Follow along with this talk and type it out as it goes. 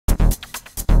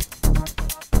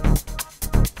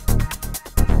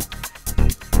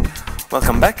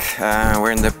Welcome back.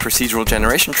 We're in the procedural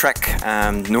generation track.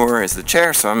 Noor is the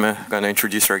chair, so I'm going to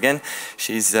introduce her again.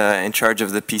 She's in charge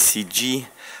of the PCG,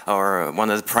 or one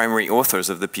of the primary authors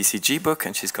of the PCG book,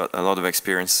 and she's got a lot of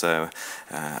experience and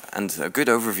a good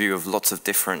overview of lots of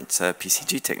different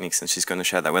PCG techniques, and she's going to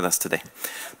share that with us today.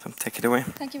 So take it away.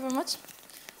 Thank you very much.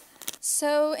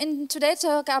 So in today's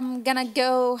talk, I'm going to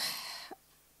go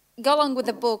along with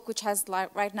the book, which has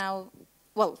right now,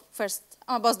 well, first,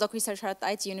 I'm a postdoc researcher at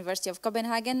IT University of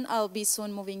Copenhagen. I'll be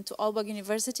soon moving to Aalborg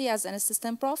University as an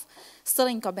assistant prof, still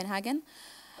in Copenhagen.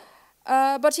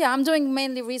 But yeah, I'm doing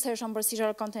mainly research on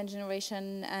procedural content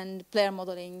generation and player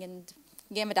modeling and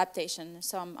game adaptation.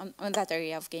 So I'm in that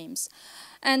area of games.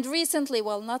 And recently,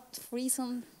 well, not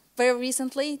recent, very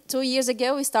recently, 2 years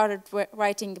ago, we started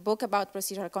writing a book about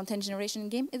procedural content generation in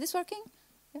game. Is this working?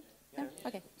 Yeah?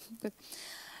 Okay, good.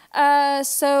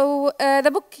 So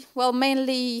the book, well,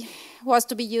 mainly was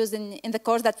to be used in the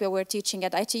course that we were teaching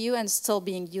at ITU and still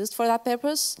being used for that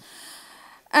purpose.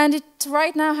 And it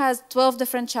right now has 12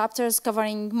 different chapters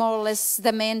covering more or less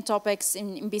the main topics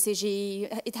in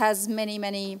BCG. It has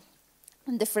many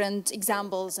different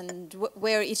examples and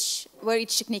where each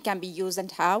technique can be used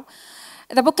and how.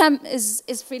 The book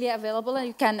is freely available, and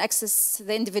you can access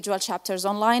the individual chapters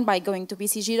online by going to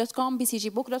bcg.com,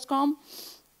 bcgbook.com.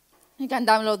 You can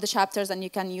download the chapters and you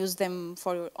can use them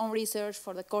for your own research,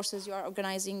 for the courses you are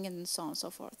organizing, and so on and so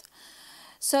forth.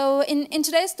 So in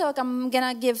today's talk, I'm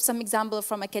going to give some examples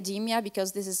from academia,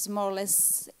 because this is more or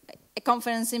less a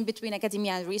conference in between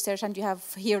academia and research, and you have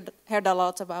heard a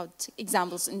lot about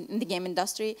examples in the game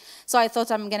industry. So I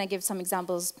thought I'm going to give some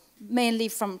examples mainly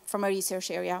from a research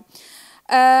area.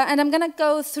 And I'm going to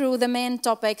go through the main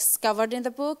topics covered in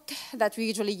the book that we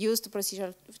usually use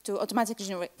for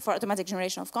automatic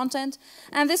generation of content.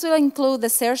 And this will include the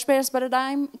search-based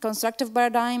paradigm, constructive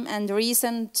paradigm, and the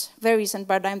very recent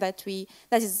paradigm that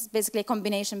is basically a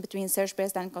combination between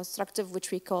search-based and constructive, which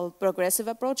we call progressive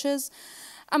approaches.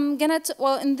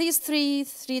 Well, in these three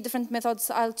different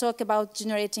methods, I'll talk about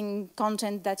generating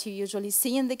content that you usually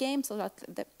see in the game, so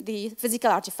that the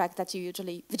physical artifact that you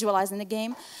usually visualize in the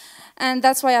game. And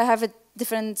that's why I have a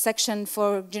different section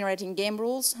for generating game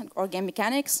rules or game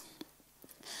mechanics.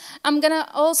 I'm going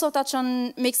to also touch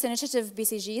on mixed initiative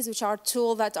BCGs, which are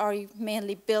tools that are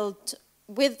mainly built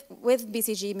with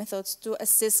BCG methods to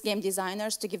assist game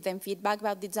designers, to give them feedback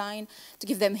about design, to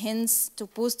give them hints, to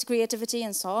boost creativity,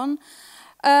 and so on.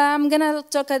 I'm going to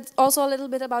talk also a little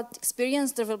bit about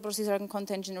experience-driven procedural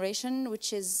content generation,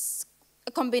 which is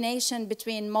a combination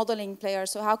between modeling players.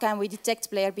 So how can we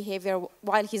detect player behavior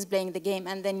while he's playing the game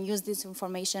and then use this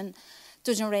information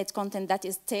to generate content that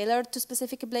is tailored to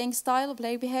specific playing style,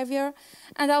 player behavior.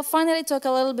 And I'll finally talk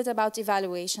a little bit about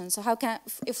evaluation. So how can,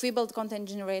 if we build a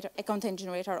content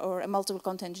generator or multiple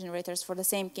content generators for the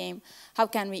same game, how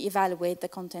can we evaluate the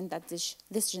content that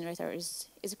this generator is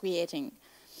creating?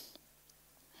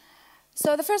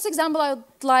 So the first example I would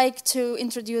like to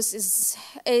introduce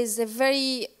is a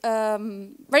very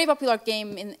popular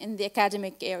game in the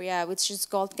academic area, which is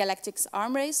called Galactic's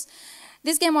Arm Race.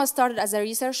 This game was started as a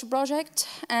research project,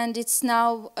 and it's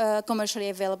now commercially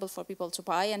available for people to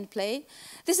buy and play.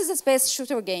 This is a space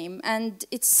shooter game, and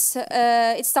it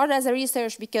started as a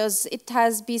research because it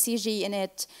has BCG in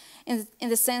it, in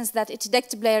the sense that it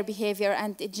detects player behavior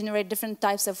and it generates different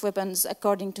types of weapons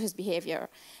according to his behavior.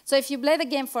 So if you play the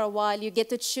game for a while, you get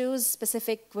to choose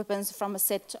specific weapons from a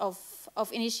set of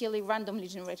initially randomly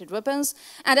generated weapons.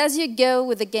 And as you go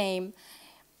with the game,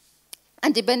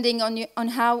 and depending on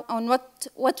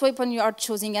what weapon you are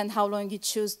choosing and how long you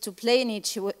choose to play in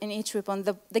each weapon,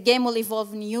 the game will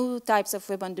evolve new types of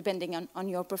weapon depending on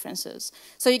your preferences.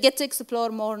 So you get to explore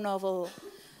more novel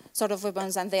sort of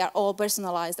weapons, and they are all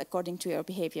personalized according to your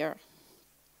behavior.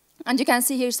 And you can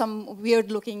see here some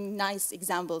weird-looking, nice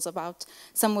examples about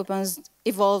some weapons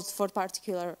evolved for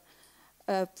particular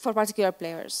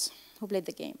players who played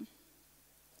the game.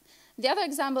 The other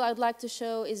example I'd like to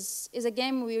show is a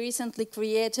game we recently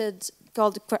created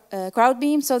called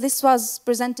Crowdbeam. So this was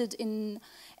presented in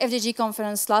FDG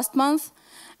conference last month,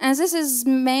 and this is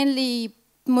mainly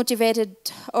motivated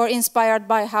or inspired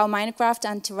by how Minecraft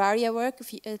and Terraria work,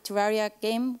 Terraria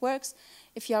game works,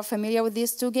 if you are familiar with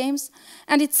these two games.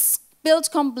 And it's built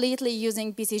completely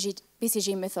using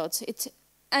BCG methods.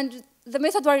 And the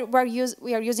method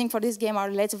we are using for this game are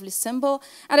relatively simple.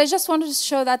 And I just wanted to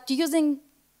show that using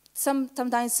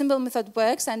sometimes simple method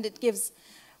works, and it gives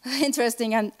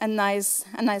interesting and nice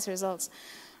results.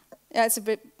 Yeah, it's a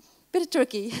bit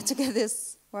tricky to get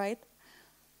this right.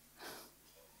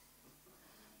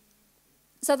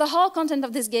 So the whole content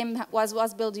of this game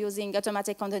was built using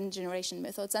automatic content generation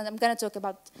methods, and I'm going to talk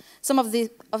about some of the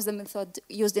methods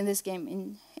used in this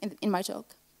game in my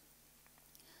talk.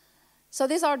 So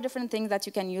these are different things that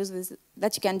you can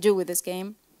that you can do with this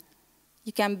game.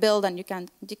 You can build and you can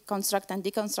construct and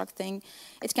deconstruct things.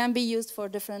 It can be used for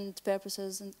different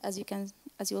purposes, and as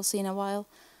you will see in a while.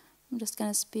 I'm just going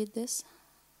to speed this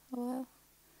a while.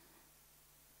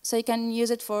 So you can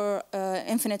use it for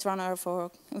infinite runner,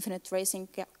 for infinite racing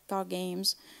car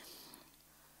games,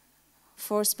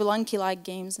 for Spelunky-like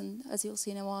games, and as you'll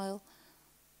see in a while.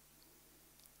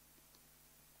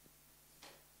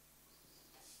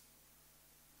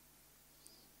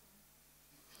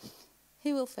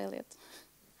 He will fail it.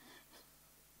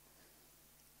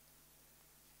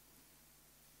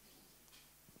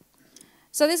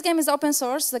 So this game is open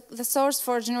source. The source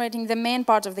for generating the main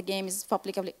part of the game is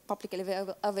publicly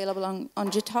available on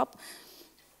GitHub.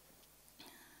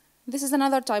 This is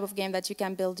another type of game that you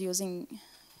can build using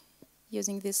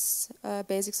this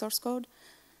basic source code.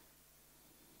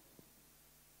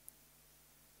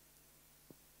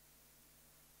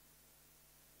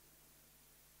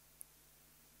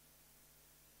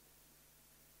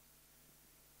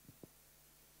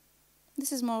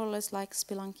 This is more or less like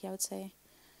Spelunky, I would say.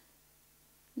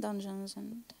 Dungeons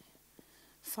and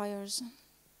fires,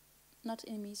 not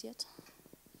enemies yet.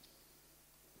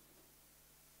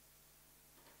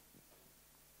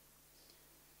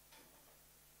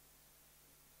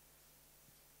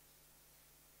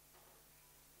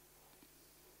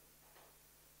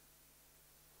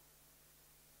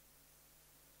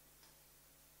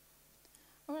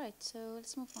 All right, so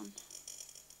let's move on.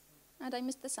 And I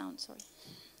missed the sound, sorry.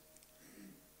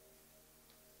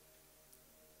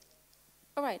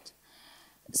 All right.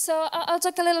 So I'll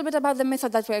talk a little bit about the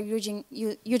method that we're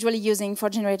usually using for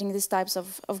generating these types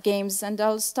of games, and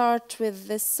I'll start with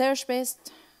the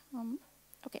search-based.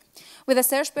 With a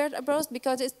search-based approach,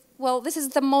 because this is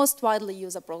the most widely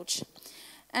used approach,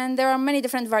 and there are many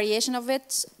different variations of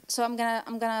it. So I'm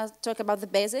gonna talk about the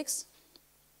basics.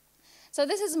 So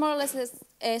this is more or less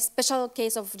a special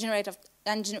case of generate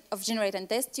and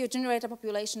test. You generate a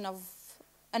population of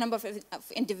a number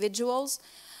of individuals.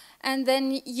 And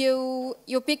then you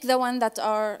pick the one that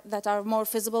are more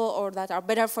feasible or that are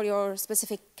better for your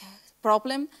specific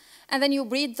problem, and then you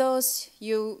breed those.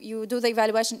 You do the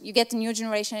evaluation. You get a new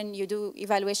generation. You do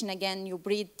evaluation again. You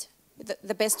breed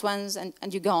the best ones, and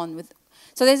you go on with.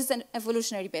 So this is an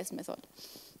evolutionary-based method.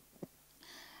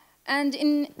 And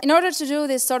in order to do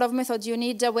this sort of method, you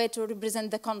need a way to represent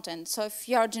the content. So if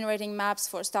you are generating maps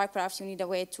for StarCraft, you need a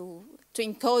way to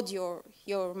encode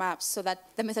your maps so that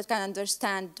the method can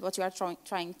understand what you are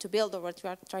trying to build or what you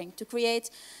are trying to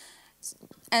create.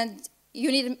 And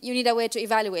you need a way to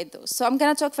evaluate those. So I'm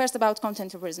going to talk first about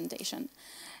content representation.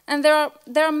 And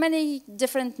there are many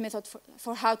different methods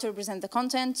for how to represent the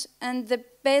content. And the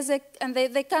basic, and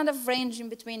they kind of range in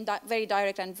between very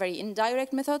direct and very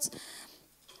indirect methods.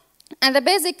 And the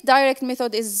basic direct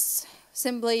method is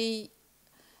simply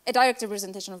a direct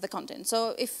representation of the content.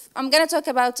 So if I'm going to talk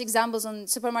about examples on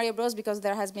Super Mario Bros. Because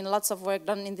there has been lots of work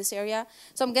done in this area.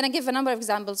 So I'm going to give a number of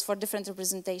examples for different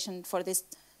representation for this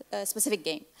specific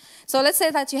game. So let's say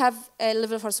that you have a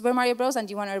level for Super Mario Bros. And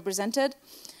you want to represent it.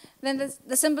 Then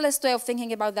the simplest way of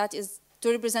thinking about that is to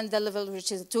represent the level,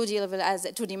 which is a 2D level, as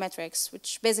a 2D matrix,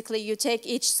 which basically you take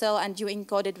each cell and you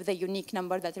encode it with a unique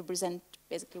number that represents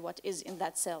basically what is in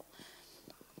that cell.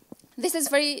 This is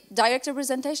very direct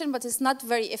representation, but it's not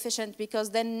very efficient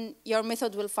because then your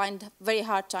method will find very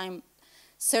hard time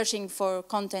searching for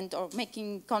content or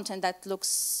making content that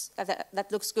looks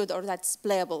good or that's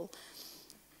playable.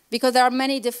 Because there are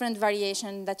many different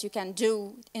variations that you can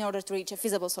do in order to reach a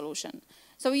feasible solution.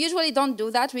 So we usually don't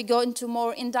do that. We go into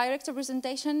more indirect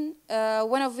representation,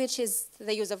 one of which is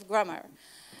the use of grammar.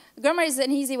 Grammar is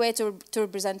an easy way to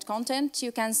represent content.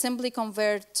 You can simply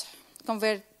convert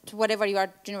whatever you are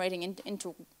generating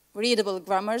into readable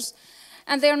grammars.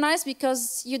 And they're nice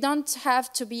because you don't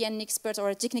have to be an expert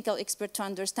or a technical expert to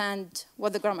understand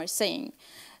what the grammar is saying.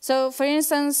 So for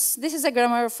instance, this is a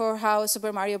grammar for how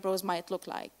Super Mario Bros. Might look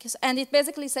like. And it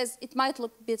basically says it might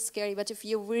look a bit scary, but if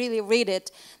you really read it,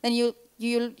 then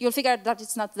you'll figure out that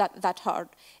it's not that hard.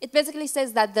 It basically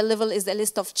says that the level is a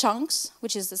list of chunks,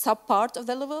 which is the subpart of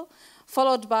the level,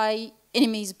 followed by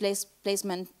enemies placed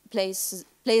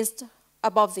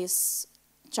above these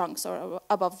chunks or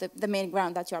above the main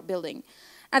ground that you are building.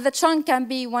 And the chunk can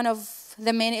be one of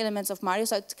the main elements of Mario,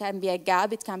 so it can be a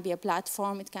gap, it can be a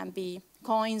platform, it can be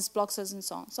coins, blocks, and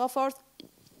so on and so forth.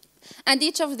 And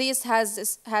each of these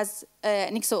has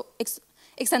an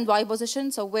X and Y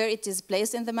position, so where it is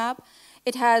placed in the map.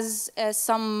 It has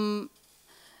some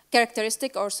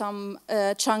characteristic or some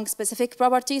chunk-specific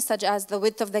properties, such as the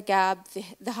width of the gap,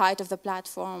 the height of the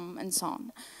platform, and so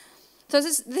on. So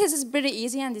this is pretty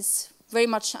easy, and it's very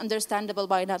much understandable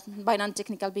by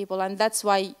non-technical people, and that's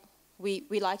why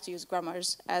we like to use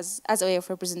grammars as a way of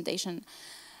representation.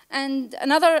 And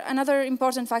another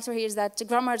important factor here is that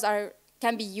grammars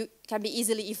can be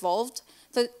easily evolved.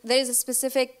 So there is a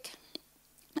specific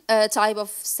type of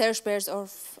search pairs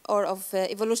or of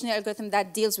evolutionary algorithm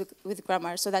that deals with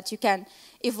grammar, so that you can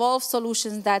evolve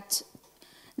solutions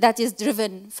that is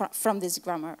driven from this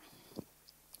grammar,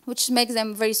 which makes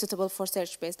them very suitable for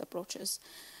search-based approaches.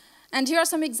 And here are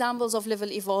some examples of level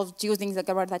evolved using the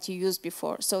grammar that you used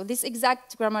before. So this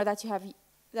exact grammar that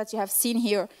you have seen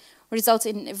here results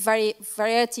in a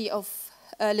variety of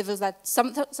levels that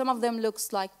some of them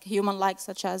looks like human-like,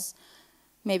 such as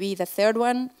maybe the third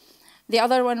one. The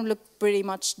other one look pretty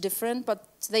much different, but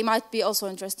they might be also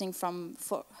interesting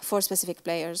for specific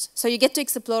players. So you get to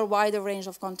explore a wider range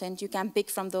of content. You can pick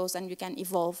from those and you can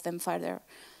evolve them further.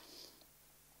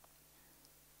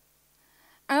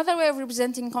 Another way of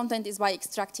representing content is by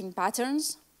extracting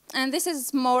patterns. And this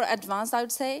is more advanced, I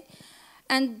would say.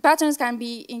 And patterns can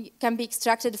be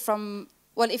extracted from,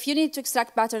 well, if you need to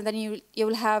extract pattern, then you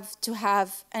will have to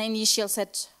have an initial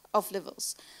set of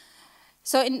levels.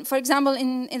 So for example,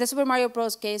 in the Super Mario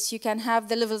Bros. Case, you can have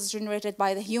the levels generated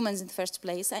by the humans in the first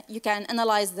place. You can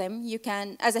analyze them. You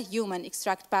can, as a human,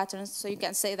 extract patterns. So you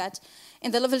can say that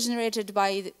in the level generated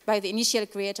by the initial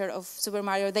creator of Super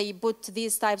Mario, they put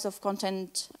these types of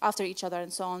content after each other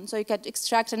and so on. So you can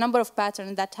extract a number of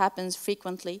patterns that happens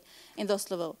frequently in those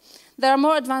levels. There are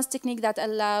more advanced techniques that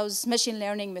allows machine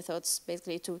learning methods,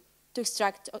 basically, to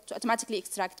automatically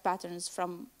extract patterns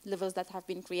from levels that have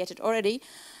been created already.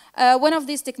 One of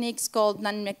these techniques called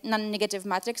non-negative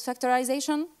matrix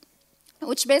factorization,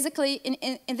 which basically,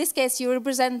 in this case, you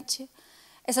represent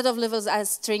a set of levels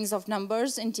as strings of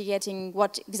numbers, indicating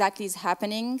what exactly is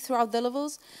happening throughout the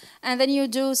levels. And then you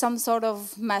do some sort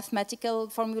of mathematical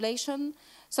formulation.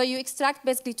 So you extract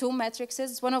basically two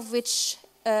matrices, one of which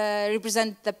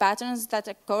represent the patterns that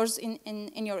occurs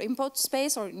in your input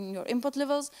space or in your input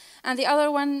levels, and the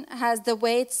other one has the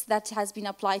weights that has been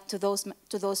applied to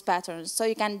those patterns. So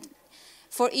you can,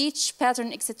 for each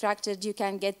pattern extracted, you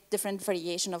can get different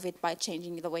variation of it by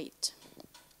changing the weight.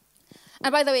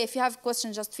 And by the way, if you have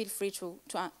questions, just feel free to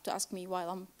ask me while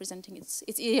I'm presenting. It's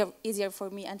easier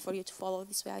for me and for you to follow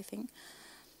this way, I think.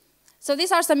 So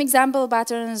these are some example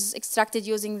patterns extracted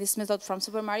using this method from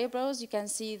Super Mario Bros. You can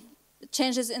see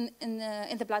changes in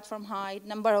the platform height,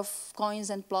 number of coins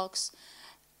and blocks,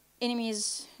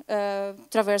 enemies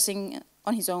traversing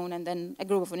on his own, and then a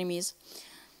group of enemies.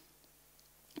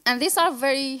 And these are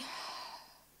very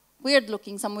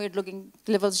some weird looking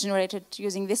levels generated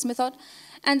using this method.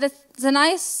 And the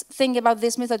nice thing about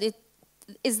this method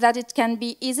is that it can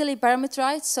be easily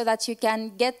parameterized, so that you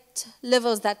can get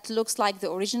levels that looks like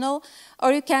the original,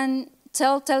 or you can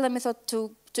tell the method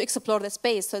to explore the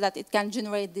space, so that it can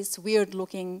generate this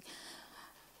weird-looking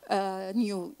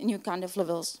new kind of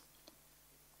levels.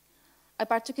 I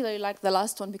particularly like the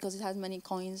last one because it has many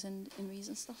coins and enemies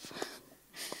and stuff.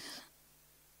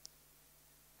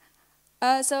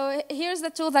 So here's the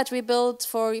tool that we built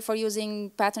for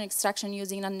using pattern extraction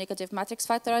using non-negative matrix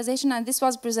factorization, and this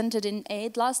was presented in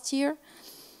AID last year.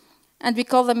 And we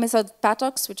call the method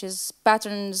PATOX, which is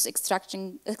patterns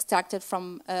extracted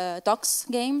from TOX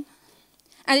game.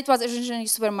 And it was originally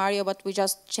Super Mario, but we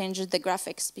just changed the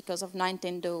graphics because of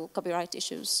Nintendo copyright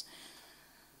issues.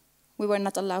 We were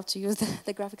not allowed to use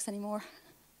the graphics anymore.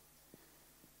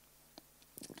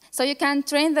 So you can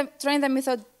train the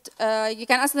method. You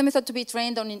can ask the method to be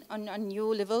trained on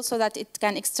new levels, so that it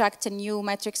can extract new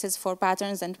matrices for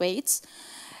patterns and weights.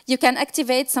 You can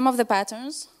activate some of the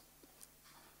patterns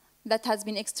that has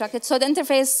been extracted. So the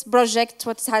interface projects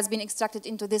what has been extracted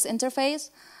into this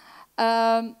interface.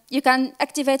 You can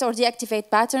activate or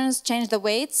deactivate patterns, change the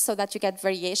weights so that you get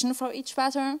variation for each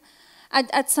pattern.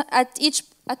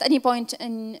 At any point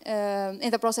in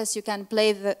the process, you can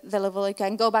play the level. You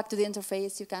can go back to the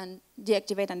interface. You can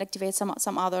deactivate and activate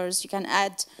some others. You can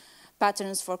add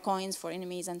patterns for coins, for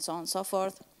enemies, and so on and so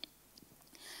forth.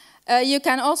 You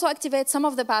can also activate some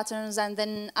of the patterns and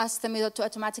then ask the method to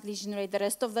automatically generate the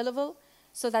rest of the level,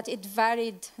 so that it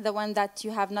varied the one that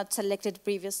you have not selected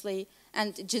previously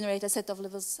and generate a set of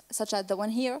levels such as the one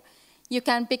here. You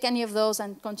can pick any of those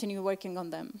and continue working on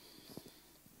them.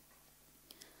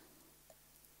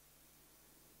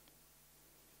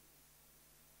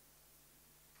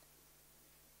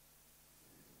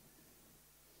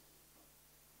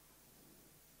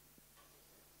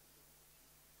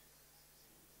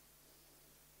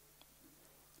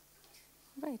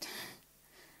 Right. right.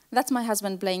 That's my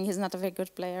husband playing. He's not a very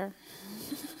good player.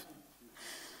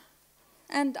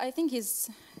 And I think he's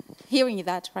hearing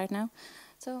that right now.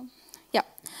 So, yeah.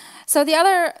 So the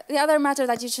other matter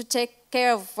that you should take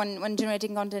care of when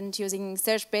generating content using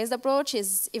search-based approach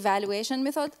is evaluation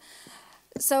method.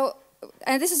 So,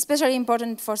 and this is especially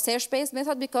important for search-based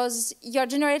method because you're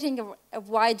generating a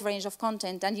wide range of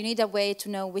content, and you need a way to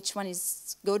know which one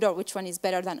is good or which one is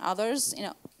better than others, you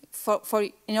know,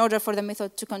 in order for the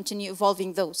method to continue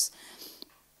evolving those.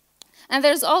 And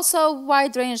there's also a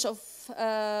wide range of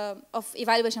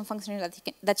evaluation functions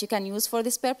that you can use for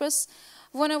this purpose.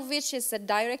 One of which is a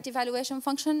direct evaluation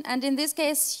function, and in this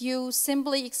case, you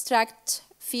simply extract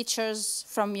features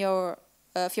from your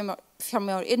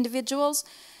individuals.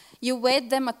 You weight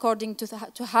them according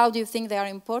to how do you think they are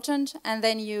important, and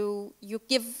then you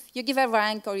give a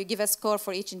rank or you give a score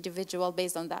for each individual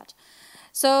based on that.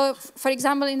 So, for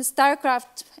example, in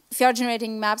StarCraft, if you are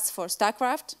generating maps for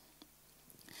StarCraft,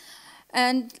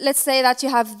 and let's say that you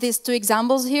have these two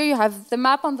examples here. You have the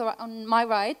map on my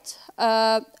right.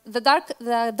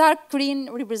 The dark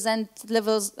green represent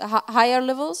levels, higher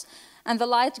levels, and the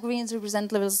light greens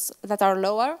represent levels that are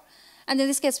lower. And in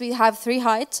this case, we have 3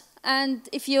 height. And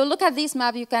if you look at this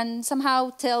map, you can somehow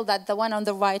tell that the one on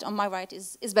the right, on my right,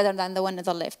 is better than the one on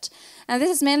the left. And this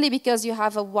is mainly because you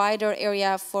have a wider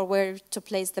area for where to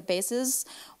place the bases,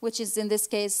 which is in this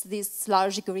case these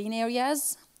large green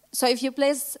areas. So if you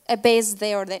place a base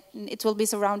there, it will be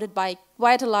surrounded by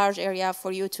quite a large area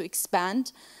for you to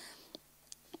expand.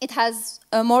 It has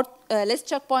less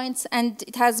checkpoints, and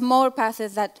it has more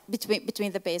paths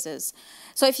between the bases.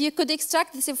 So if you could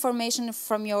extract this information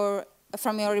from your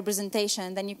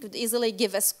representation, then you could easily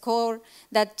give a score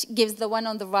that gives the one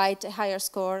on the right a higher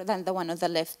score than the one on the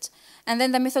left. And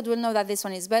then the method will know that this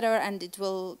one is better, and it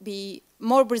will be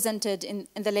more presented in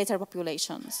the later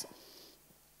populations.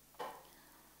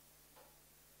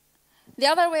 The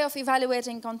other way of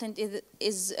evaluating content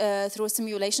is through a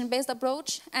simulation-based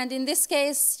approach. And in this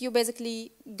case, you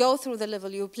basically go through the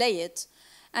level, you play it,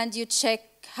 and you check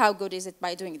how good is it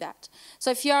by doing that.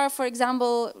 So if you are, for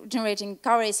example, generating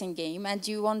car racing game, and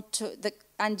you want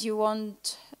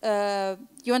a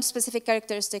specific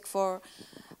characteristic for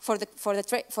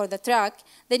the track,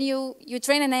 then you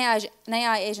train an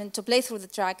AI agent to play through the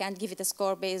track and give it a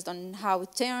score based on how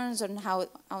it turns,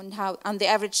 on the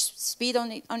average speed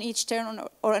on each turn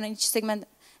or on each segment.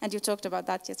 And you talked about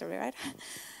that yesterday, right?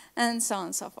 And so on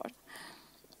and so forth.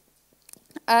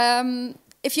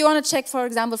 If you want to check, for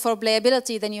example, for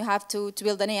playability, then you have to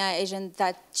build an AI agent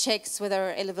that checks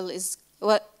whether a level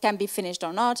can be finished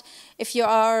or not. If you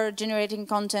are generating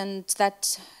content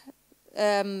that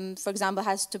for example,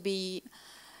 has to be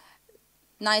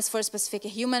nice for a specific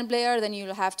human player, then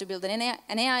you'll have to build an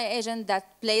AI agent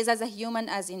that plays as a human,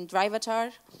 as in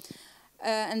DriveAtar,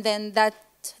 and then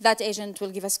that agent will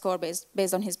give a score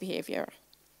based on his behavior.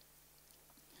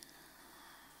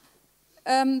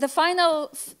 The final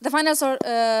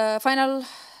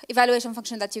evaluation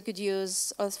function that you could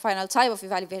use, or the final type of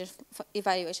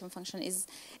evaluation function is,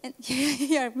 and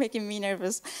you're making me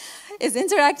nervous, is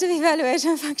interactive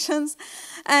evaluation functions.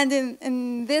 And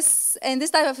in this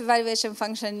type of evaluation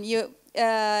function, you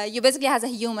basically has a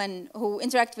human who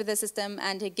interacts with the system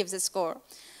and he gives a score.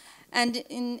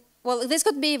 And well, this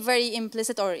could be very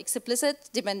implicit or explicit,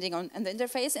 depending on the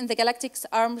interface. In the Galactic's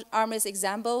arm race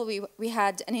example, we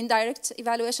had an indirect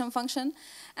evaluation function.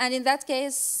 And in that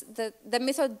case, the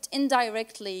method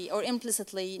indirectly or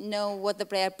implicitly know what the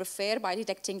player prefer by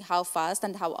detecting how fast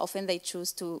and how often they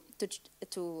choose to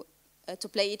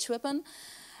play each weapon.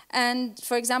 And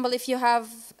for example, if you have,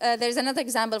 there's another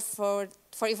example for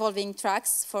evolving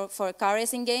tracks for a car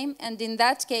racing game. And in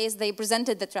that case, they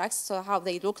presented the tracks, so how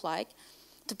they look like,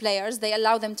 to players. They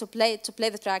allow them to play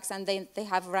the tracks, and they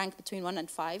have a rank between 1 and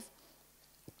 5.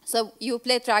 So you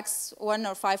play tracks 1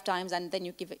 or 5 times, and then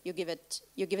you give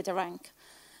it a rank,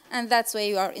 and that's why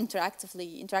you are interacting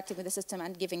with the system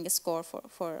and giving a score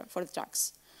for the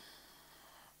tracks.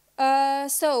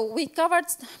 So we covered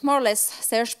more or less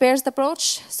search-based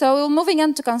approach. So we're moving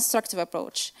on to constructive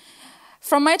approach.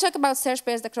 From my talk about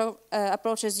search-based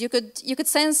approaches, you could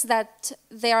sense that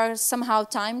they are somehow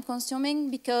time-consuming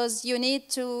because you need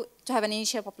to have an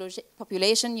initial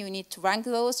population, you need to rank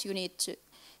those, you need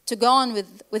to go on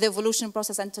with the evolution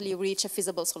process until you reach a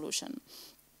feasible solution.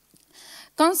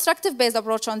 Constructive-based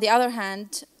approach, on the other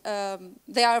hand,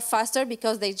 they are faster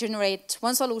because they generate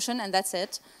one solution and that's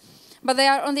it. But they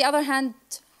are, on the other hand,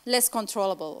 less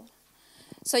controllable.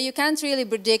 So you can't really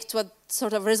predict what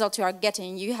sort of result you are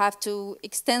getting. You have to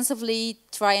extensively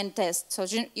try and test. So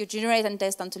you generate and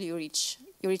test until you reach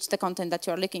the content that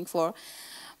you are looking for.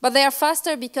 But they are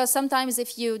faster because sometimes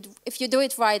if you do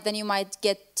it right, then you might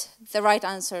get the right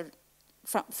answer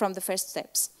from the first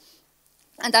steps.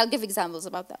 And I'll give examples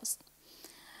about those.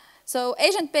 So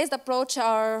agent-based approach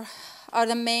are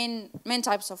the main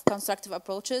types of constructive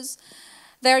approaches.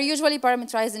 They are usually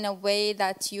parameterized in a way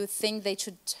that you think they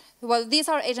should. Well, these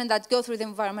are agents that go through the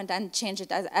environment and change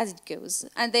it as it goes.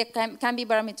 And they can be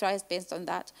parameterized based on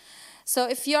that. So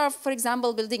if you are, for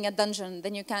example, building a dungeon,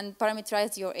 then you can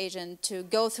parameterize your agent to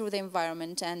go through the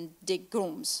environment and dig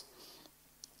rooms.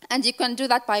 And you can do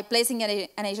that by placing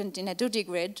an agent in a 2D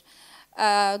grid,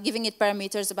 giving it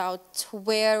parameters about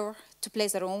where to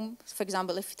place a room. For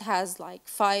example, if it has like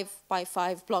 5 by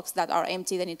 5 blocks that are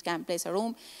empty, then it can place a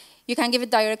room. You can give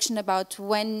it direction about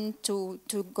when to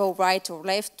go right or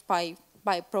left by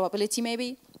probability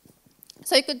maybe.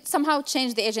 So you could somehow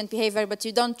change the agent behavior, but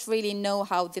you don't really know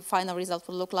how the final result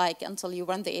will look like until you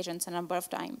run the agents a number of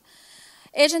times.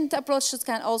 Agent approaches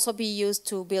can also be used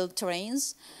to build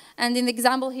terrains. And in the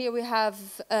example here, we have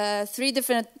the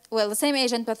same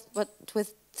agent, but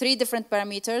with 3 different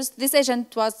parameters. This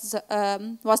agent was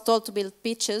told to build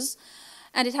pitches,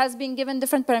 and it has been given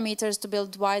different parameters to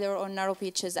build wider or narrow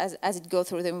pitches as it goes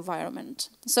through the environment.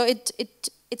 So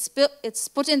it's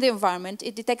put in the environment,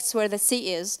 it detects where the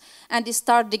sea is, and it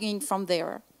starts digging from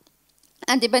there.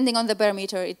 And depending on the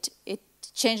parameter, it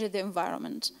changes the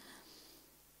environment.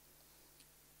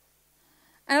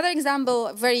 Another example,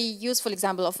 a very useful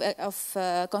example of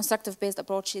constructive-based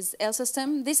approach is L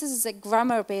system. This is a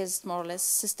grammar-based, more or less,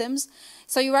 systems.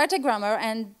 So you write a grammar,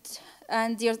 and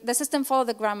the system follows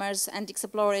the grammars and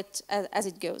explore it as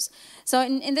it goes. So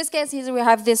in this case, here we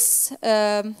have this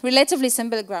relatively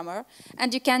simple grammar,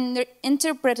 and you can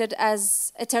interpret it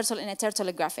as a turtle in a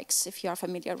turtle graphics, if you are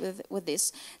familiar with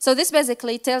this. So this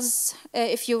basically tells,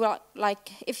 if you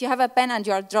have a pen and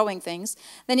you are drawing things,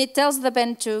 then it tells the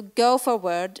pen to go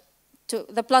forward.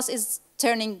 The plus is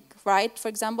turning right, for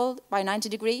example, by 90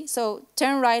 degrees. So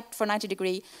turn right for 90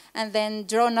 degrees, and then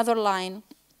draw another line.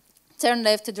 Turn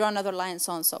left to draw another line, and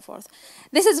so on and so forth.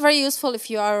 This is very useful if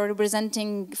you are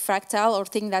representing fractal or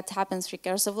thing that happens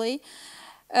recursively,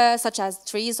 such as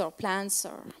trees or plants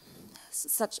or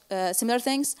such similar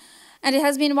things. And it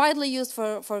has been widely used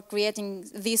for creating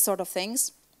these sort of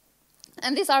things.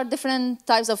 And these are different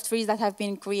types of trees that have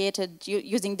been created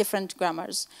using different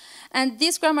grammars. And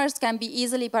these grammars can be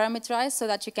easily parameterized so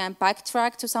that you can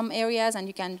backtrack to some areas and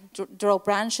you can draw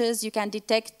branches, you can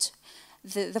detect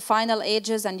the final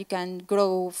edges, and you can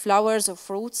grow flowers or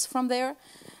fruits from there.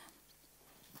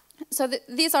 So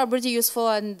these are pretty useful,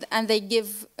 and they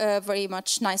give very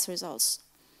much nice results.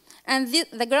 And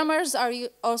the grammars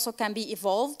also can be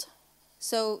evolved.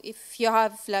 So if you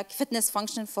have like fitness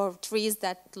function for trees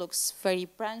that looks very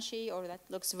branchy or that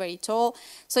looks very tall,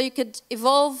 so you could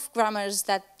evolve grammars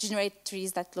that generate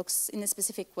trees that looks in a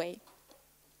specific way.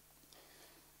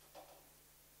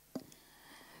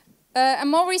 A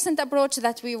more recent approach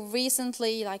that we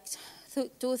recently, like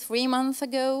 2-3 months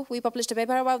ago, we published a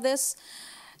paper about this,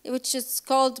 which is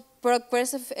called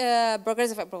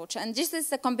progressive approach. And this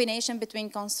is a combination between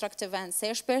constructive and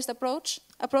search-based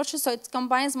approaches. So it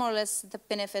combines more or less the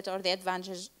benefit or the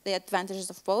advantages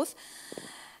of both.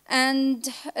 And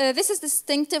this is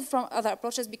distinctive from other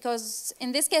approaches because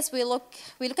in this case we look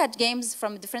at games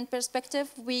from a different perspective.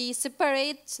 We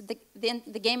separate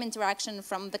the game interaction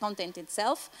from the content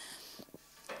itself.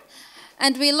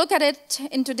 And we look at it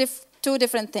into two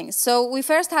different things. So we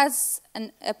first has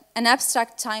an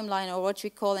abstract timeline, or what we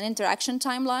call an interaction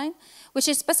timeline, which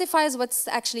specifies what's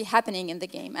actually happening in the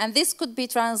game. And this could be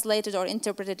translated or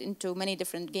interpreted into many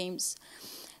different games.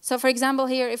 So for example,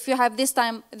 here, if you have this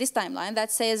timeline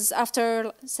that says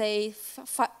after, say,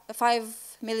 500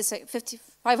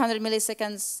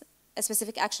 milliseconds, a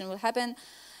specific action will happen,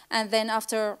 and then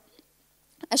after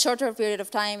a shorter period of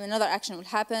time, another action will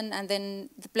happen, and then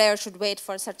the player should wait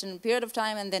for a certain period of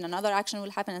time, and then another action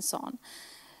will happen, and so on.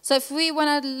 So if we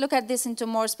want to look at this into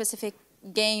more specific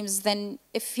games, then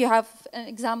if you have an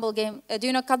example game, do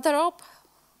you know Cut the Rope?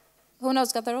 Who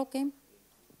knows Cut the Rope game?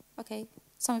 Okay,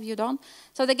 some of you don't.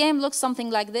 So the game looks something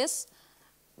like this.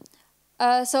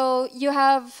 So you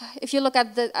have, if you look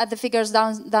at the figures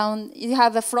down, you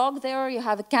have a frog there, you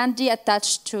have a candy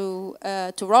attached to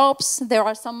ropes. There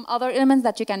are some other elements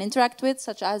that you can interact with,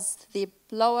 such as the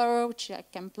blower, which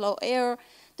can blow air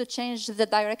to change the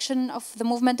direction of the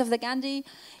movement of the candy.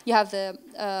 You have the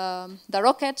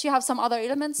rocket. You have some other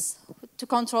elements to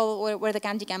control where the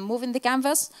candy can move in the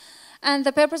canvas. And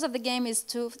the purpose of the game is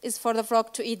for the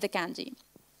frog to eat the candy.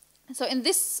 So in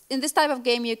this type of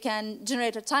game, you can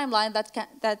generate a timeline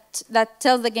that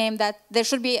tells the game that there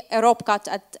should be a rope cut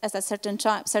at a certain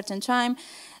time.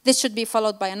 This should be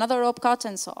followed by another rope cut,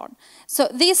 and so on. So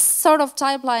this sort of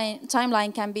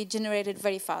timeline can be generated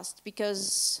very fast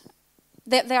because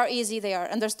they are easy, they are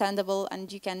understandable,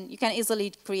 and you can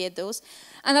easily create those.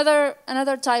 Another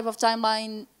type of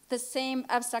timeline, the same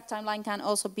abstract timeline can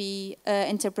also be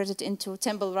interpreted into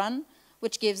Temple Run,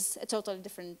 which gives a totally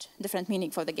different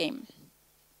meaning for the game.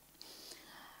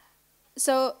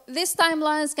 So these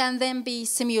timelines can then be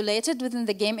simulated within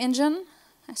the game engine,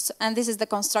 and this is the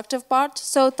constructive part.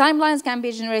 So timelines can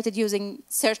be generated using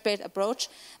search-based approach,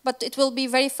 but it will be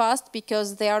very fast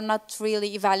because they are not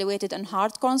really evaluated on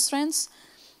hard constraints.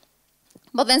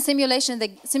 But then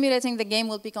simulating the game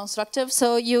will be constructive.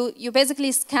 So you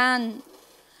basically scan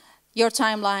your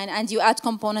timeline and you add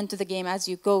component to the game as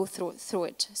you go through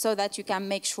it, so that you can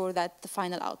make sure that the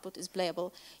final output is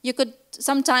playable. You could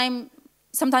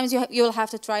sometimes you'll have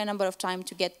to try a number of times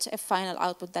to get a final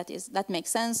output that makes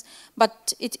sense,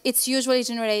 but it's usually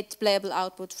generate playable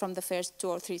output from the first 2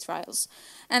 or 3 trials.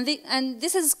 And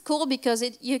this is cool because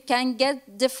you can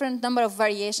get different number of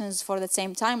variations for the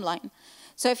same timeline.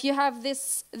 So if you have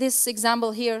this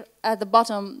example here at the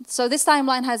bottom, so this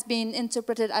timeline has been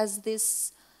interpreted as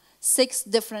this 6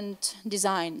 different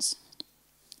designs.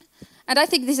 And I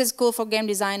think this is cool for game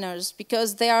designers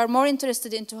because they are more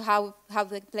interested into how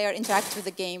the player interacts with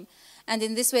the game. And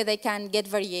in this way, they can get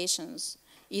variations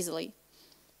easily.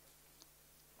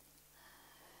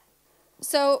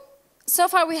 So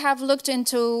far, we have looked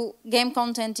into game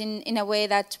content in a way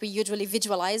that we usually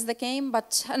visualize the game.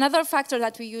 But another factor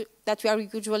that we are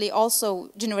usually also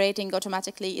generating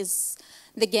automatically is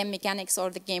the game mechanics or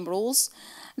the game rules.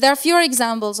 There are fewer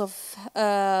examples of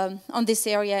on this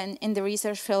area in the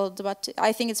research field, but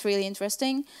I think it's really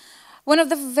interesting. One of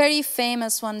the very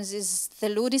famous ones is the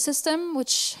Ludi system,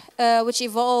 which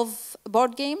evolve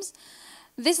board games.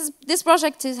 This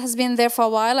project has been there for a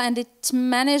while, and it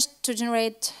managed to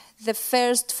generate the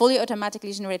first fully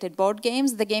automatically generated board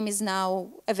games. The game is now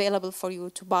available for you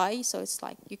to buy, so it's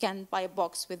like you can buy a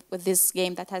box with this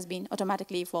game that has been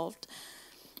automatically evolved.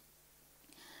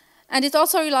 And it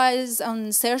also relies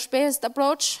on search-based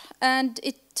approach, and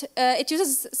it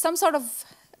uses some sort of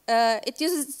it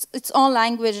uses its own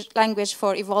language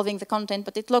for evolving the content,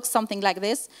 but it looks something like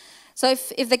this. So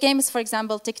if the game is, for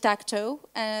example, tic-tac-toe,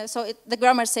 the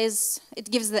grammar says it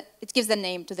gives the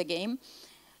name to the game,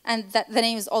 and that the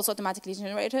name is also automatically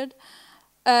generated.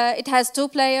 It has 2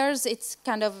 players. It's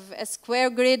kind of a square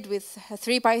grid with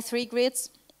 3 by 3 grids.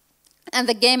 And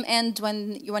the game ends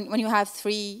when you have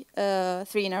 3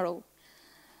 in a row.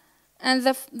 And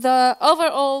the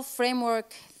overall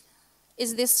framework,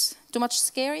 is this too much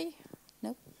scary?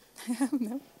 No?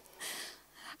 No?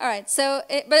 All right, so,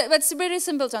 but it's really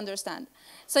simple to understand.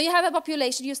 So you have a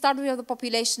population, you start with a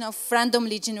population of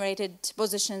randomly generated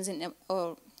positions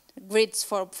or grids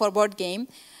for board game.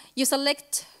 You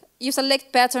select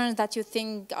patterns that you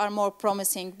think are more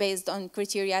promising based on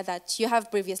criteria that you have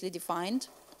previously defined.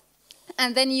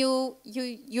 And then you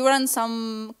run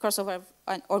some crossover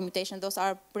or mutation. Those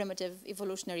are primitive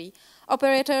evolutionary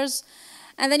operators.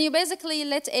 And then you basically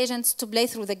let agents to play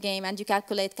through the game, and you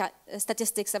calculate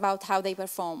statistics about how they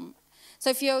perform. So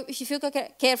if you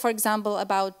care, for example,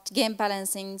 about game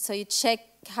balancing, so you check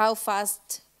how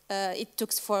fast it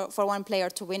took for one player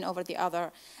to win over the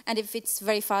other. And if it's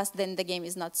very fast, then the game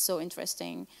is not so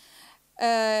interesting.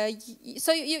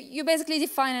 So you basically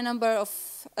define a number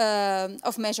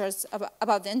of measures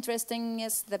about the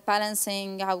interestingness, the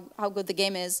balancing, how good the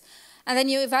game is. And then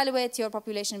you evaluate your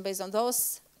population based on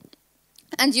those.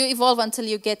 And you evolve until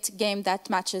you get a game that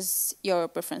matches your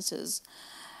preferences.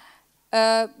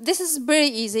 This is very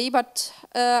easy, but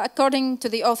according to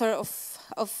the author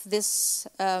of this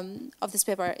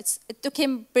paper, it took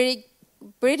him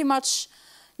pretty much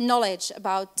knowledge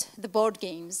about the board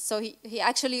games. So he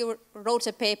actually wrote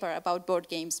a paper about board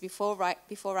games before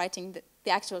writing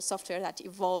the actual software that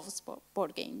evolves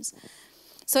board games.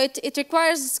 So it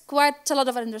requires quite a lot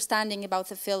of understanding about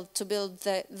the field to build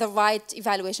the right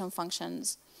evaluation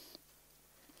functions.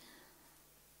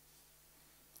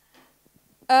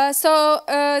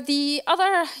 The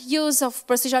other use of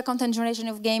procedural content generation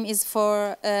of game is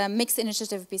for mixed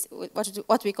initiative,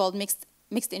 what we call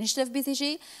mixed initiative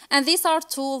BCG. And these are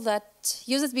tools that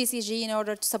uses BCG in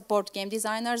order to support game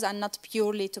designers and not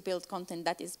purely to build content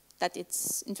that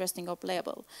it's interesting or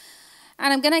playable.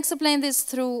 And I'm going to explain this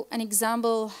through an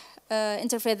example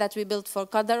interface that we built for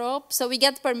Cut the Rope. So we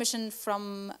get permission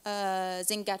from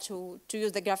Zynga to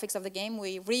use the graphics of the game.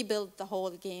 We rebuild the whole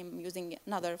game using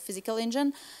another physical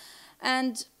engine.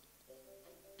 And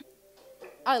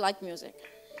I like music.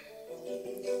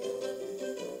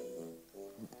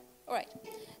 All right.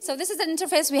 So this is an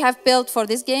interface we have built for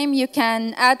this game. You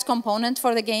can add component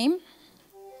for the game.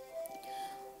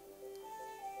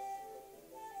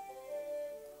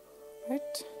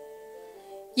 Right.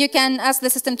 You can ask the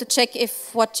system to check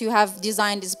if what you have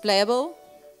designed is playable.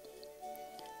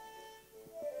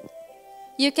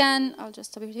 You can, I'll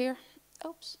just stop it here.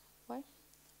 Oops, why?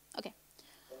 Okay.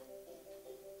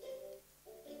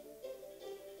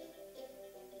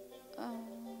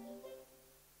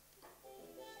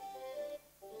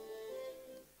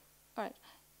 All right.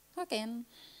 Okay.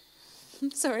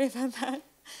 Sorry about that.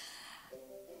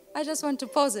 I just want to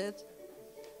pause it.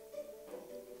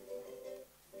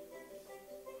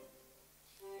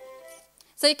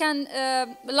 So you can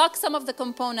lock some of the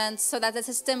components so that the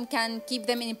system can keep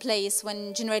them in place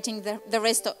when generating the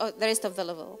rest of the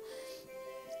level.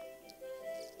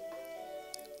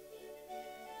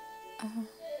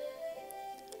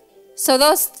 So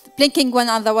those blinking one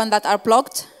are the ones that are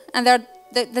blocked, and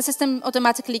the system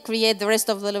automatically creates the rest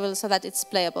of the level so that it's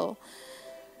playable.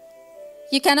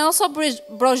 You can also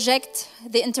project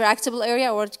the interactable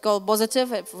area, or called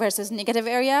positive versus negative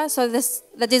area. So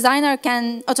the designer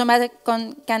can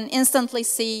instantly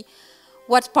see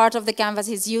what part of the canvas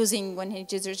he's using when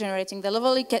he's generating the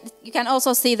level. You can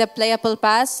also see the playable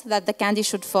path that the candy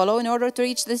should follow in order to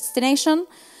reach the destination.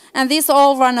 And these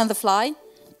all run on the fly.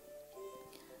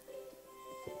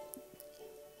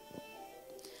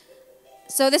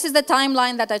 So this is the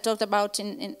timeline that I talked about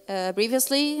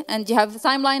previously. And you have the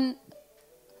timeline.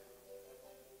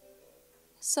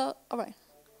 So, all right.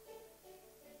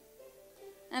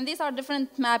 And these are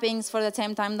different mappings for the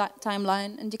same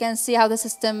timeline. And you can see how the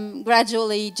system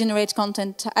gradually generates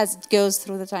content as it goes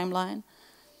through the timeline.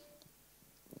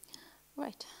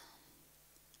 Right.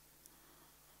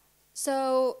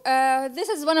 So this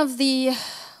is one of the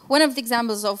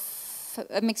examples of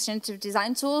mixed generative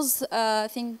design tools. I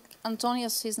think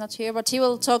Antonius is not here, but he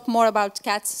will talk more about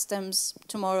CAD systems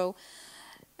tomorrow.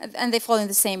 And they fall in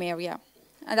the same area.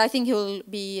 And I think he will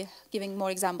be giving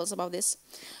more examples about this.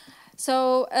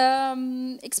 So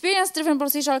experience-driven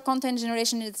procedural content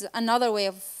generation is another way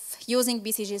of using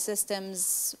BCG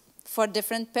systems for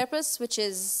different purpose, which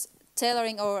is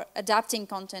tailoring or adapting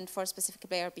content for specific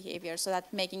player behavior, so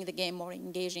that making the game more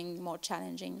engaging, more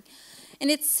challenging. In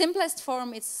its simplest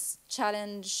form, it's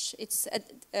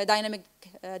a dynamic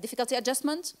difficulty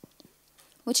adjustment,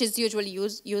 which is usually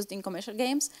used in commercial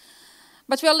games.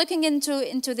 But we are looking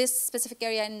into this specific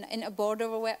area in a broader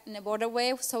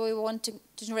way. So we want to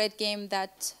generate games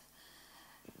that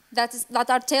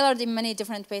are tailored in many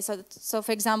different ways. So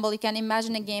for example, you can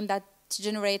imagine a game that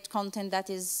generates content that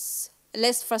is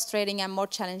less frustrating and more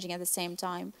challenging at the same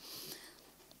time.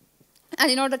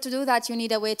 And in order to do that, you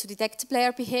need a way to detect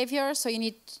player behavior. So you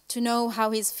need to know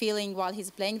how he's feeling while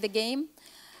he's playing the game,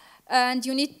 and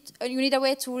you need a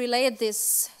way to relate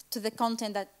this to the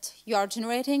content that you are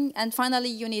generating. And finally,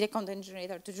 you need a content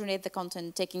generator to generate the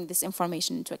content, taking this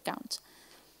information into account.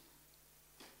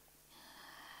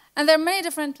 And there are many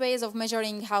different ways of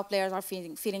measuring how players are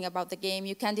feeling about the game.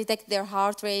 You can detect their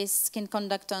heart rate, skin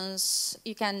conductance.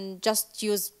 You can just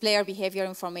use player behavior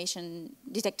information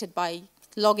detected by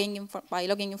logging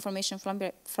information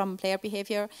from player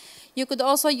behavior. You could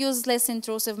also use less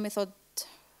intrusive method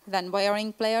than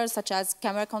wiring players, such as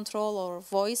camera control or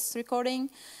voice recording.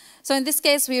 So in this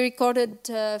case, we recorded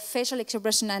facial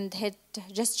expression and head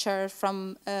gesture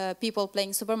from people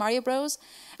playing Super Mario Bros.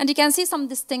 And you can see some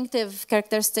distinctive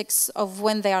characteristics of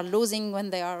when they are losing, when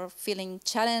they are feeling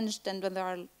challenged, and when they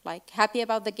are like happy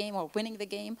about the game or winning the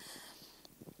game.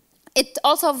 It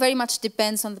also very much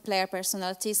depends on the player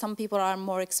personality. Some people are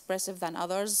more expressive than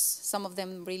others. Some of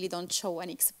them really don't show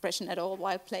any expression at all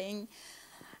while playing.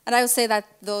 And I would say that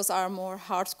those are more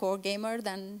hardcore gamer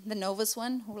than the novice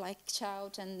one, who like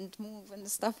shout and move and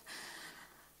stuff.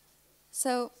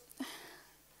 So,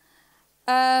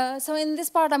 so in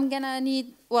this part, I'm gonna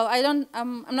need. Well, I'm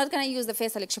not gonna use the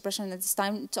facial expression at this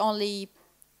time. It's only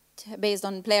based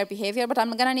on player behavior. But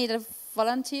I'm gonna need a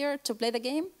volunteer to play the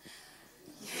game.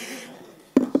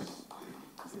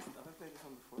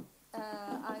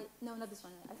 No, not this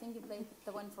one. I think you played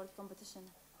the one for the competition.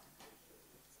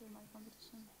 See my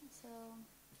competition. So,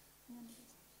 oh,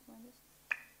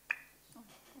 so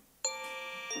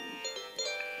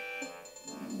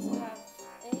you have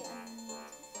A and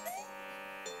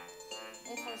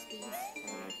A for speed. Can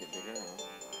I make it bigger? Or?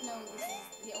 No, this is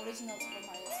the original Super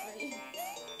Mario 3.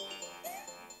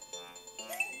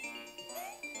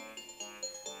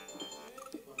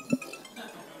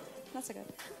 That's a good.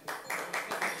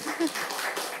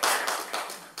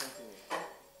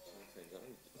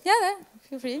 Yeah,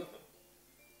 feel free.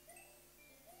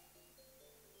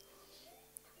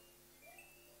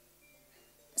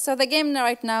 So the game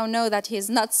right now know that he's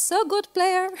not so good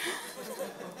player.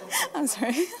 I'm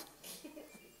sorry.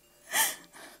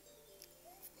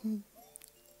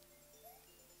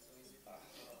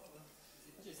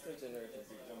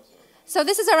 So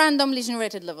this is a randomly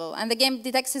generated level, and the game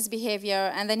detects his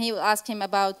behavior, and then he will ask him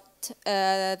about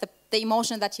the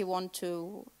emotion that you want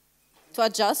to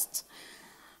adjust.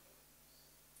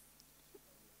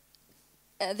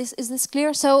 Is this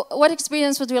clear? So what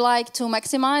experience would we like to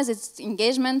maximize? It's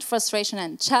engagement, frustration,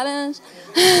 and challenge.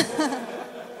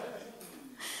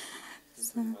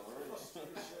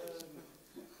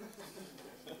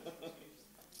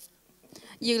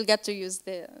 You'll get to use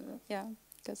the, yeah,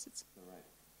 because it's,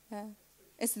 yeah,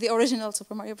 it's the original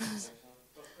Super Mario Bros.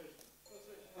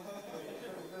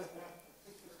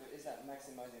 Is that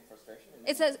maximizing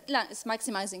frustration? It's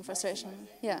maximizing frustration,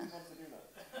 yeah.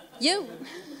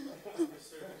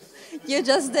 You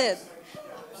just did.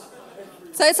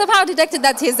 So it somehow detected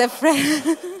that he's afraid.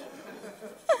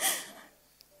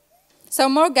 So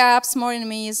more gaps, more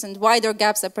enemies, and wider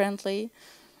gaps apparently.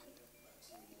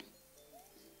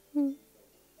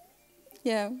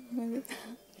 Yeah, maybe.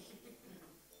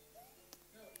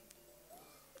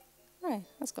 All right,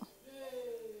 let's go.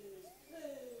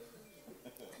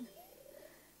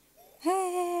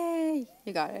 Hey,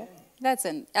 you got it. That's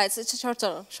it. It's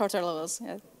shorter levels,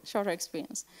 yeah, shorter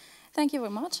experience. Thank you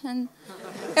very much, and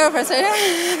you're Professor.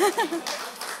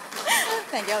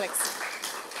 Thank you, Alex.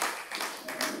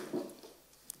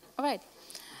 All right.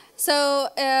 So,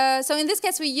 so in this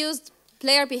case, we used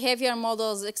player behavior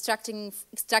models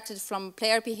extracted from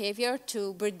player behavior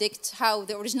to predict how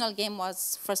the original game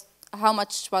was, how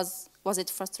much was it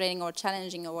frustrating or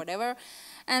challenging or whatever.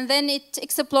 And then it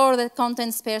explored the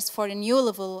content space for a new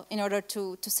level in order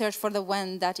to search for the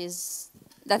one that has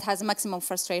maximum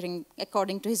frustrating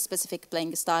according to his specific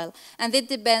playing style. And it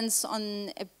depends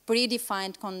on a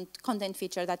predefined content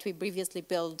feature that we previously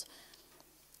built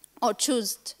or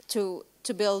choose to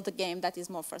build a game that is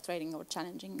more frustrating or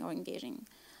challenging or engaging.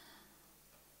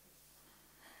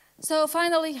 So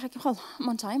finally, well, I'm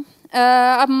on time.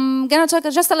 I'm going to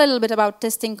talk just a little bit about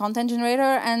testing content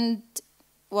generator, and,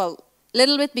 well, a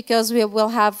little bit because we will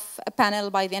have a panel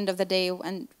by the end of the day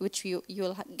and which you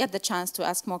will get the chance to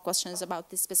ask more questions about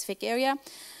this specific area.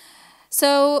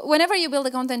 So whenever you build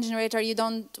a content generator, you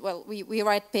don't, well, we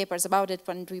write papers about it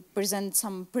when we present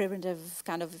some primitive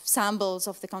kind of samples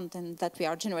of the content that we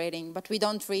are generating, but we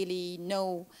don't really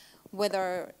know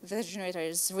whether the generator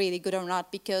is really good or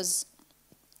not, because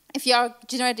if you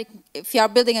are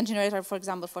building a generator, for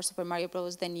example, for Super Mario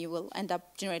Bros., then you will end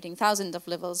up generating thousands of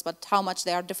levels, but how much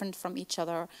they are different from each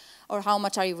other, or how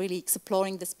much are you really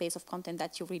exploring the space of content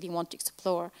that you really want to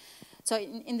explore. So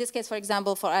in this case, for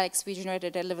example, for Alex, we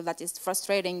generated a level that is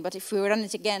frustrating, but if we run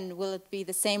it again, will it be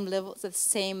the same level, the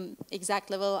same exact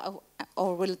level,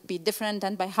 or will it be different,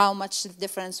 and by how much the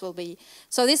difference will be?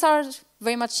 So these are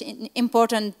very much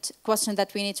important questions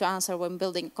that we need to answer when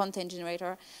building a content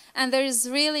generator. And there is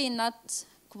really not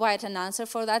quite an answer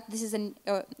for that. This is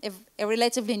a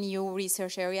relatively new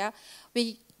research area.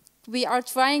 We are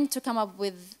trying to come up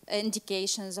with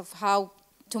indications of how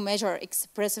to measure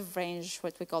expressive range,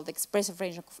 what we call the expressive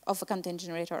range of a content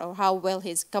generator, or how well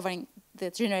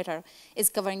the generator is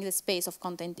covering the space of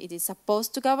content it is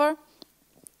supposed to cover.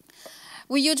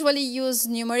 We usually use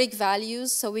numeric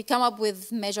values, so we come up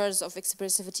with measures of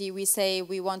expressivity. We say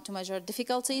we want to measure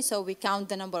difficulty, so we count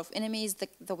the number of enemies,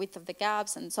 the width of the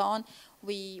gaps, and so on.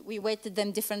 We weighted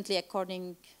them differently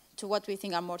according to what we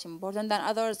think are more important than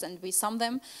others, and we sum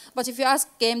them. But if you ask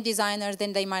game designers,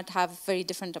 then they might have very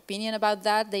different opinion about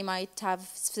that. They might have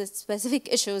specific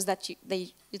issues that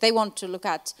they want to look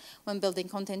at when building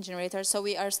content generators. So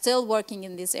we are still working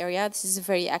in this area. This is a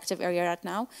very active area right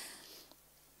now.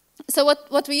 So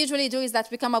what we usually do is that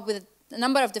we come up with a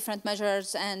number of different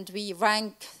measures, and we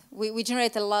rank. We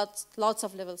generate lots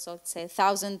of levels. So let's say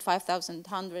 1,000, 5,000,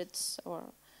 hundreds,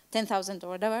 or 10,000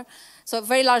 or whatever. So a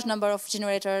very large number of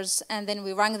generators, and then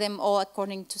we rank them all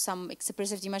according to some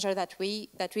expressivity measure that we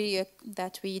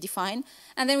define,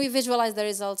 and then we visualize the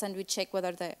results and we check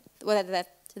whether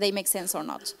they make sense or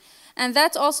not. And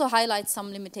that also highlights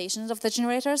some limitations of the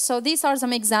generators. So these are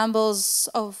some examples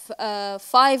of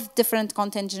 5 different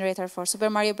content generators for Super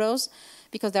Mario Bros.,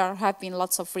 because there have been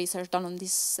lots of research done on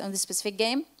this specific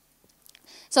game.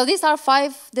 So these are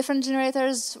 5 different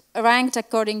generators ranked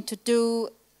according to 2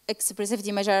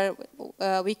 expressivity measure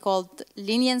we called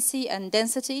leniency and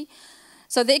density.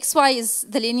 So the XY is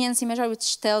the leniency measure,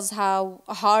 which tells how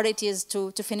hard it is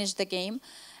to finish the game.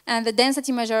 And the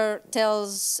density measure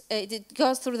tells, it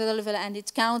goes through the level and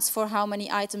it counts for how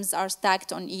many items are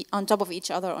stacked on top of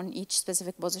each other on each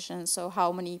specific position. So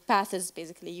how many paths,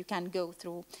 basically, you can go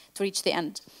through to reach the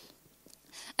end.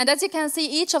 And as you can see,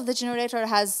 each of the generator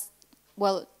has,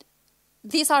 well,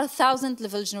 these are 1,000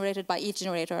 levels generated by each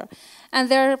generator. And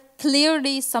there are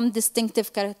clearly some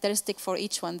distinctive characteristic for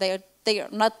each one. They are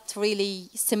not really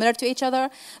similar to each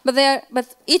other,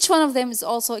 but each one of them is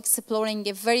also exploring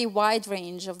a very wide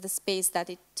range of the space that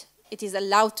it is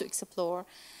allowed to explore.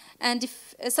 And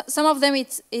if some of them,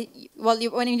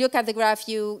 when you look at the graph,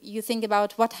 you think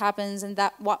about what happens and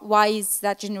why is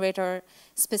that generator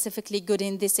specifically good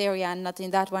in this area and not in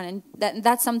that one, and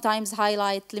that sometimes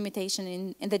highlight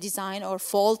limitation in the design or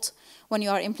fault when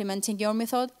you are implementing your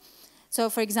method. So,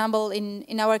 for example,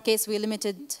 in our case, we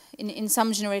limited, in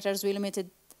some generators, we limited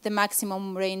the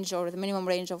maximum range or the minimum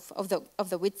range of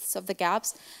the widths of the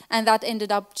gaps, and that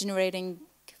ended up generating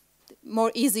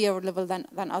more easier level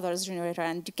than others generator.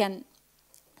 And you can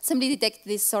simply detect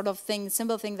this sort of thing,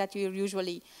 simple thing that you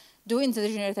usually do into the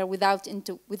generator without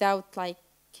like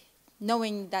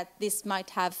knowing that this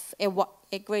might have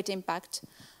a great impact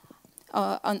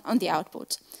on the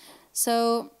output.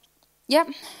 So, yeah.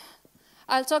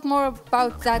 I'll talk more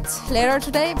about that later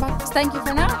today, but thank you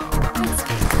for now.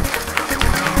 Thanks.